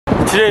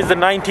Today is the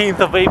 19th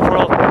of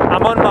April.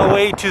 I'm on my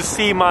way to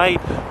see my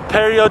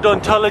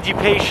periodontology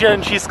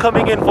patient. She's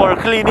coming in for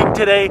a cleaning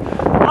today.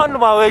 On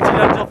my way to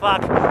Dental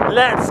Fact.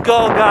 Let's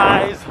go,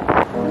 guys!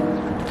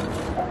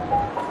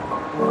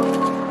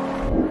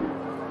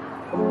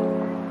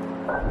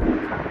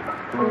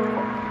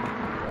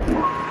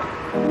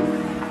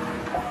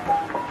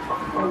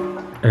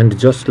 And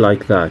just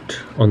like that,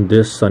 on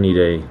this sunny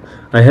day,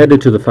 I headed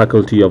to the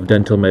Faculty of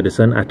Dental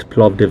Medicine at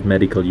Plovdiv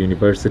Medical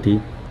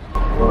University.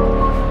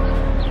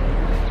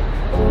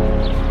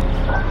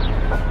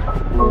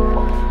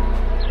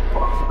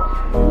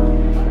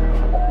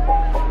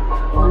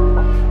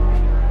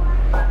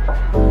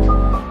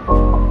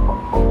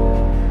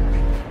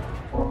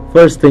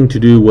 First thing to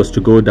do was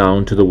to go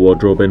down to the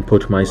wardrobe and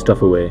put my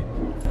stuff away.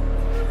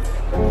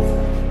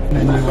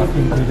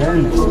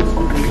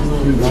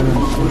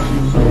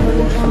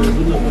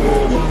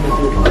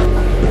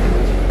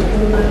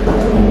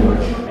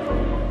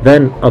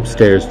 Then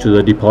upstairs to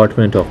the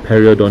Department of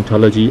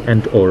Periodontology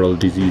and Oral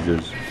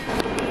Diseases.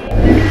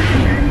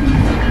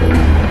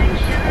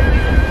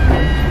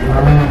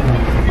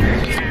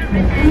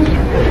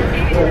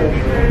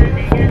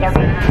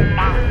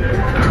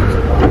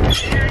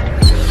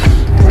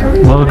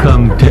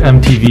 Welcome to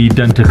MTV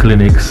Dental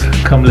Clinics.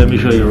 Come, let me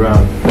show you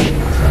around.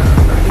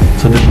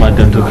 So this is my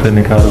dental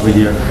clinic out over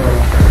here.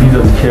 These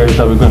are the chairs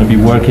that we're going to be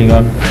working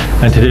on.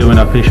 And today when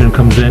our patient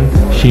comes in,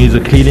 she needs a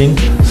cleaning.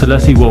 So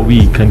let's see what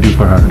we can do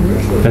for her.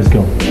 Let's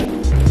go.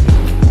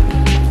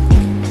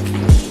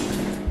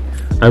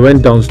 I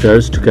went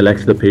downstairs to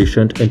collect the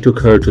patient and took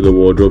her to the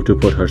wardrobe to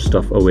put her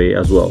stuff away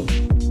as well.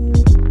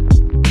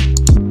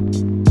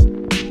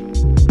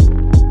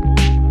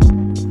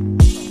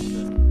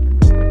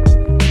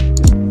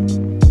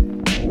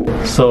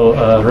 So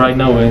right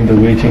now we're in the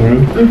waiting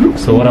room.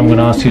 So what I'm going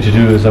to ask you to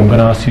do is I'm going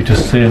to ask you to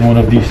sit in one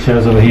of these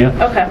chairs over here.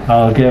 Okay.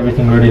 I'll get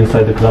everything ready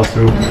inside the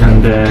classroom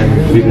and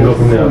then we can go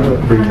from there.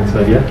 I'll bring you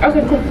inside, yeah?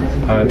 Okay, cool.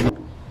 Alright.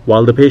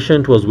 While the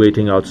patient was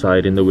waiting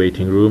outside in the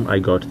waiting room, I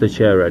got the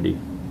chair ready.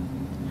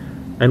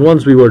 And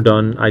once we were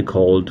done, I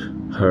called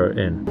her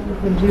in.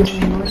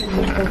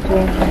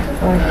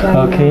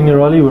 Okay,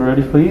 Nirali, we're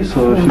ready for you.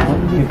 So if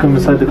you come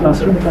inside the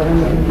classroom. Here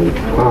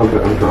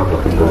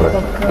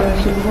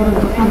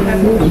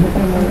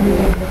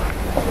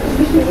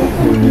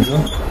you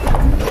go.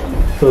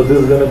 So this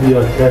is going to be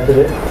your chair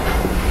today.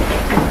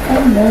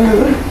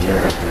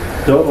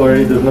 Don't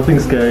worry, there's nothing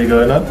scary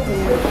going on.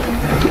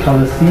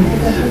 Have a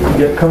seat,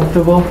 get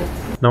comfortable.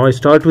 Now I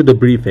start with the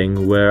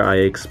briefing where I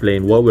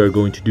explain what we're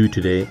going to do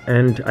today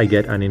and I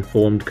get an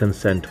informed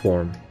consent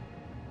form.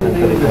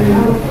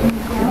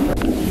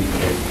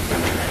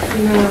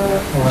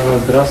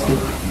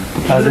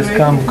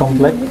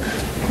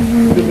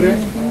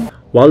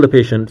 While the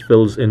patient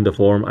fills in the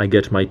form, I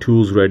get my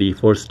tools ready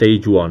for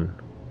stage 1,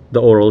 the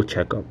oral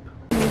checkup.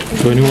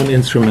 So when you want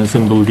instruments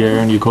in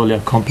Bulgarian, you call it a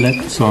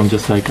complex. So I'm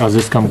just like,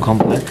 Aziskam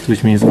complex,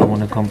 which means I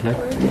want a complex.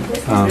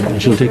 And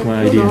she'll take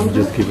my ID and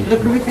just give it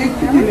to me.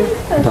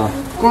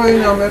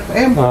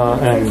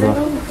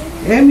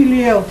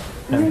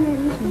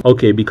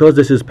 Okay, because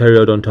this is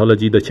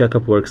periodontology, the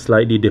checkup works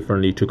slightly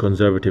differently to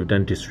conservative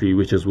dentistry,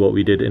 which is what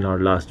we did in our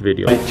last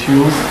video. My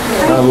tools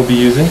that I will be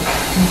using.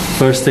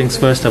 First things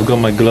first, I've got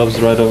my gloves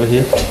right over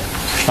here.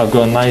 I've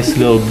got a nice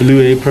little blue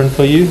apron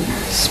for you,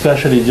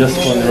 especially just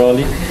for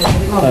Nirali.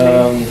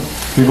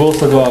 We've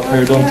also got a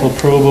periodontal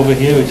probe over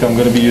here, which I'm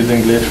going to be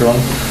using later on.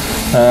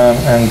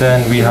 And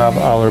then we have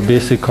our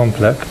basic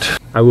complex.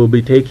 I will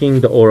be taking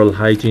the Oral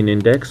Hygiene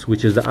Index,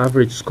 which is the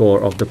average score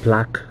of the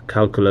plaque,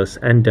 calculus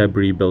and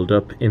debris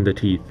buildup in the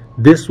teeth.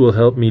 This will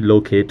help me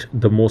locate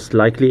the most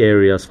likely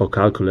areas for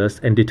calculus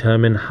and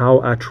determine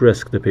how at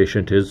risk the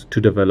patient is to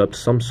develop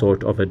some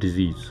sort of a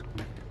disease.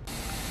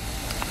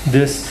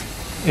 This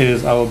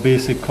is our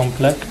basic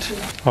complex,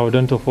 our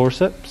dental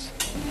forceps,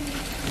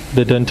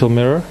 the dental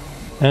mirror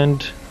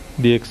and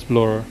the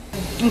explorer.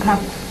 Okay.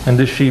 And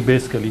this sheet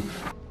basically.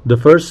 The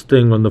first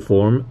thing on the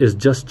form is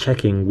just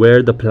checking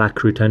where the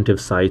plaque retentive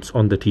sites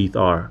on the teeth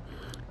are.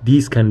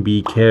 These can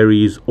be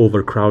caries,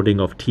 overcrowding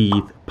of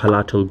teeth,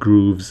 palatal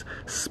grooves,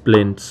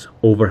 splints,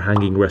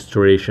 overhanging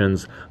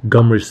restorations,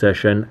 gum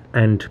recession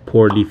and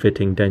poorly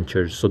fitting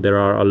dentures. So there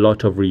are a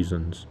lot of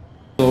reasons.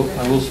 So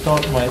I will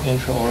start my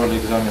intraoral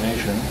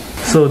examination.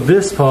 So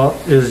this part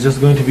is just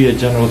going to be a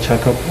general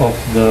checkup of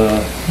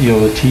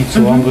your teeth.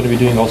 So I'm going to be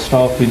doing, I'll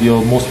start with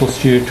your most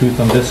posterior tooth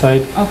on this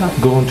side,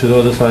 go on to the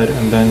other side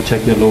and then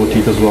check your lower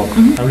teeth as well.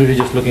 I'm really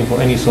just looking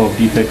for any sort of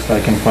defects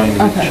that I can find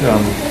which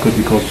could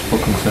be cause for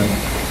concern.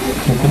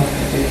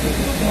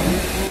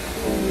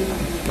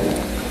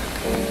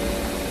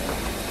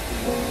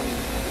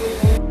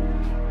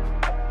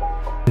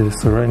 Okay,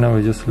 so right now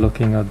we're just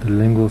looking at the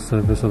lingual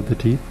surface of the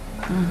teeth.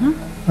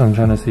 I'm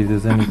trying to see if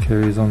there's any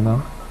caries on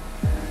that,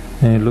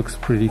 and it looks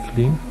pretty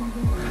clean.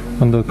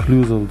 On the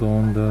occlusal though,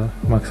 on the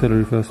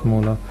maxillary first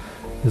molar,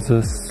 there's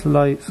a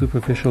slight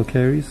superficial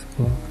caries,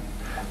 but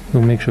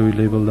we'll make sure we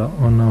label that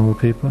on our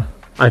paper.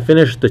 I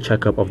finished the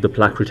checkup of the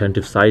plaque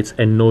retentive sites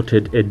and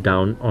noted it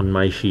down on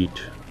my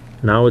sheet.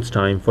 Now it's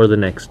time for the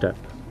next step.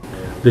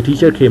 The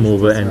teacher came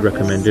over and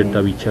recommended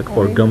that we check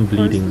for gum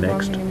bleeding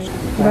next.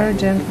 Very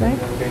gently.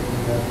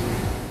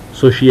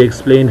 So she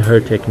explained her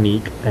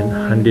technique and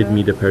handed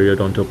me the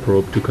periodontal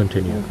probe to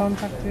continue.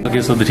 Okay,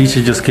 so the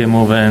teacher just came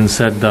over and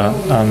said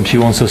that she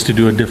wants us to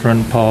do a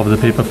different part of the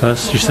paper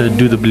first. She said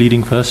do the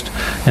bleeding first,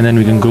 and then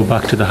we can go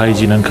back to the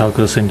hygiene and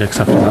calculus index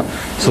after that.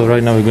 So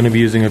right now we're going to be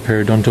using a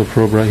periodontal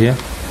probe right here,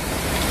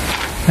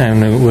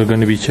 and we're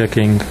going to be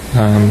checking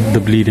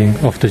the bleeding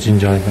of the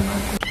gingiva.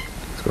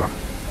 Let's go.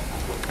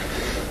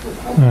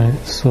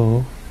 Alright,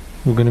 so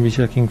we're going to be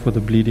checking for the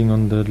bleeding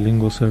on the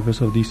lingual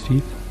surface of these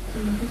teeth.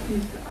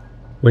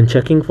 When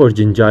checking for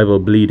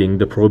gingival bleeding,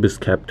 the probe is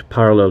kept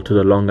parallel to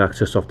the long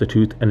axis of the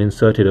tooth and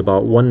inserted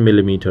about 1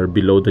 millimeter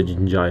below the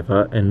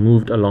gingiva and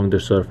moved along the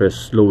surface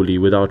slowly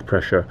without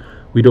pressure.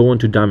 We don't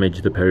want to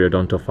damage the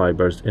periodontal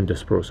fibers in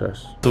this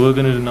process. So what we're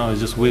going to do now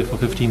is just wait for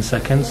 15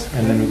 seconds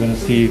and then we're going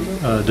to see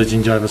if the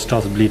gingiva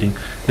starts bleeding.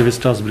 If it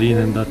starts bleeding,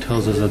 then that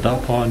tells us that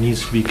that part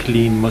needs to be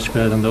cleaned much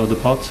better than the other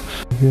parts.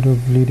 A bit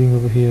of bleeding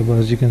over here, but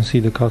as you can see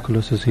the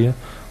calculus is here,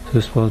 so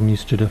this part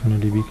needs to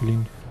definitely be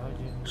cleaned.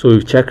 So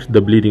we've checked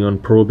the bleeding on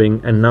probing,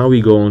 and now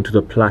we go on to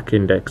the plaque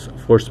index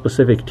for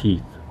specific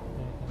teeth,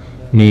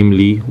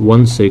 namely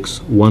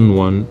 16,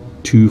 11,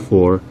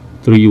 24,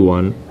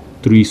 31,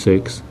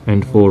 36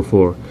 and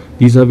 44.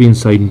 These have been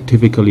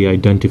scientifically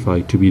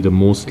identified to be the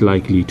most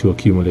likely to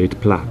accumulate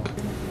plaque.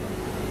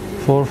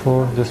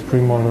 44, this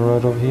premolar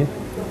right over here.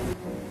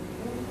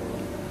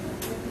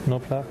 No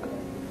plaque.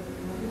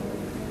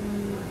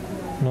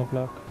 No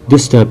plaque.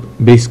 This step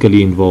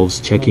basically involves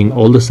checking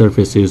all the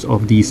surfaces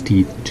of these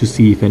teeth to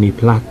see if any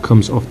plaque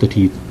comes off the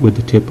teeth with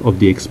the tip of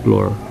the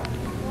explorer.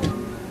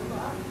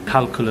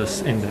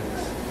 Calculus index.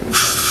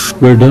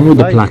 We're done with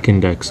the plaque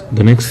index.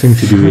 The next thing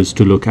to do is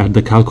to look at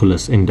the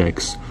calculus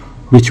index,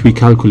 which we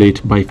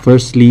calculate by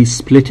firstly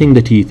splitting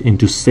the teeth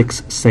into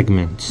 6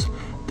 segments,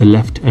 the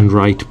left and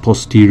right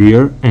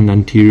posterior and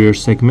anterior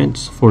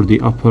segments for the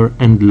upper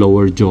and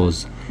lower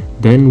jaws.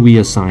 Then we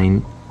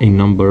assign a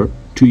number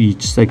to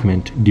each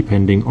segment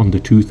depending on the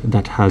tooth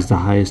that has the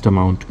highest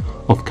amount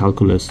of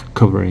calculus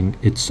covering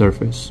its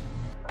surface.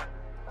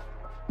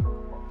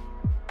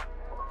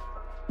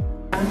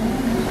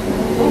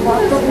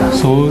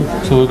 So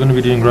what we're going to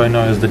be doing right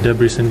now is the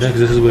debris index.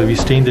 This is where we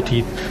stain the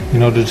teeth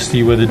in order to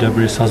see where the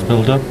debris has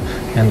built up,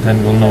 and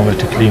then we'll know where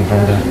to clean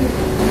from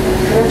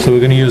there. So we're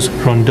going to use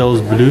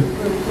Rondell's blue.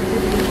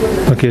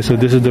 Okay, so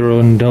this is the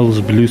Rondell's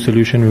blue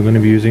solution we're going to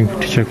be using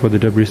to check for the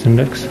debris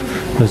index.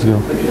 Let's go.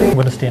 I'm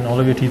going to stain all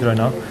of your teeth right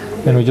now,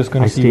 and we're just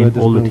going to see where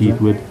this all the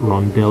teeth with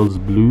Rondell's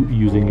blue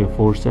using a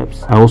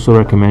forceps. I also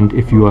recommend,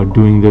 if you are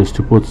doing this,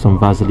 to put some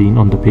Vaseline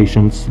on the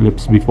patient's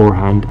lips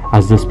beforehand,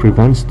 as this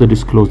prevents the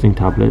disclosing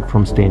tablet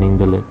from staining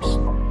the lips.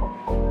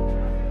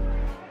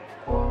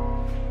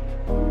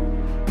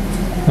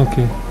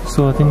 Okay,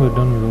 so I think we're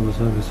done with all the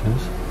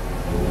services.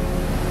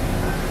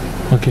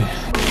 Okay.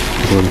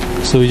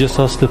 So we just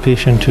asked the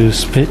patient to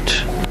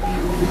spit.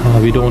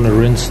 We don't want to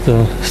rinse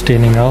the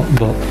staining out,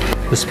 but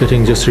the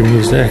spitting just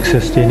removes the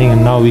excess staining,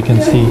 and now we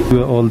can see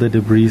where all the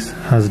debris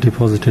has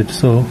deposited.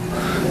 So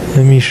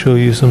let me show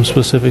you some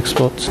specific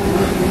spots.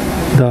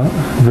 That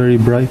very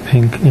bright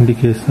pink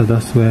indicates that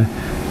that's where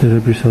the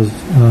debris has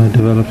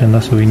developed, and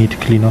that's what we need to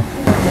clean off.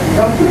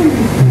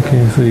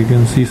 Okay, so you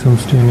can see some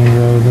staining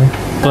over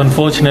there. So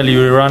unfortunately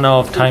we ran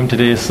out of time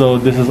today, so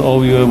this is all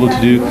we were able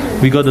to do.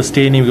 We got the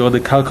staining, we got the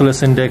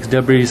calculus index,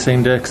 debris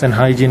index and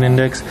hygiene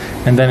index,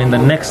 and then in the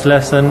next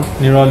lesson,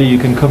 Nirali, you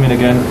can come in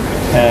again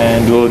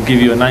and we'll give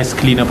you a nice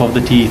cleanup of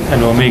the teeth,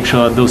 and we'll make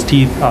sure those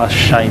teeth are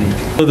shiny.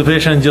 So the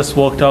patient just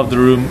walked out of the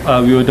room.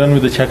 We were done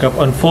with the checkup.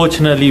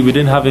 Unfortunately we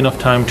didn't have enough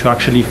time to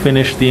actually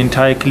finish the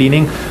entire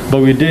cleaning,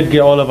 but we did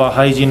get all of our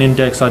hygiene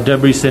index, our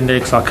debris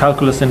index, our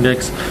calculus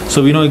index,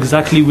 so we know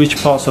exactly which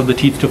parts of the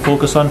teeth to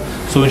focus on.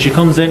 So when she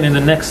comes in the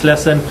next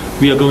lesson,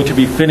 we are going to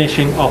be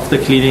finishing off the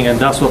cleaning, and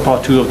that's what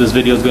part 2 of this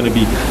video is going to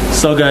be.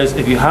 So guys,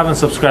 if you haven't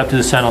subscribed to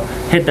this channel,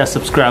 hit that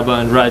subscribe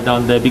button right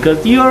down there,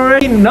 because you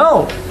already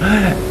know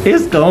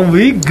it's gonna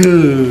be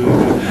good.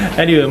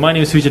 Anyway, my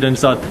name is Future and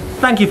Saad.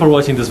 Thank you for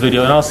watching this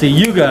video, and I'll see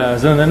you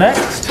guys in the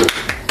next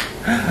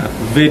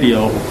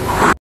video.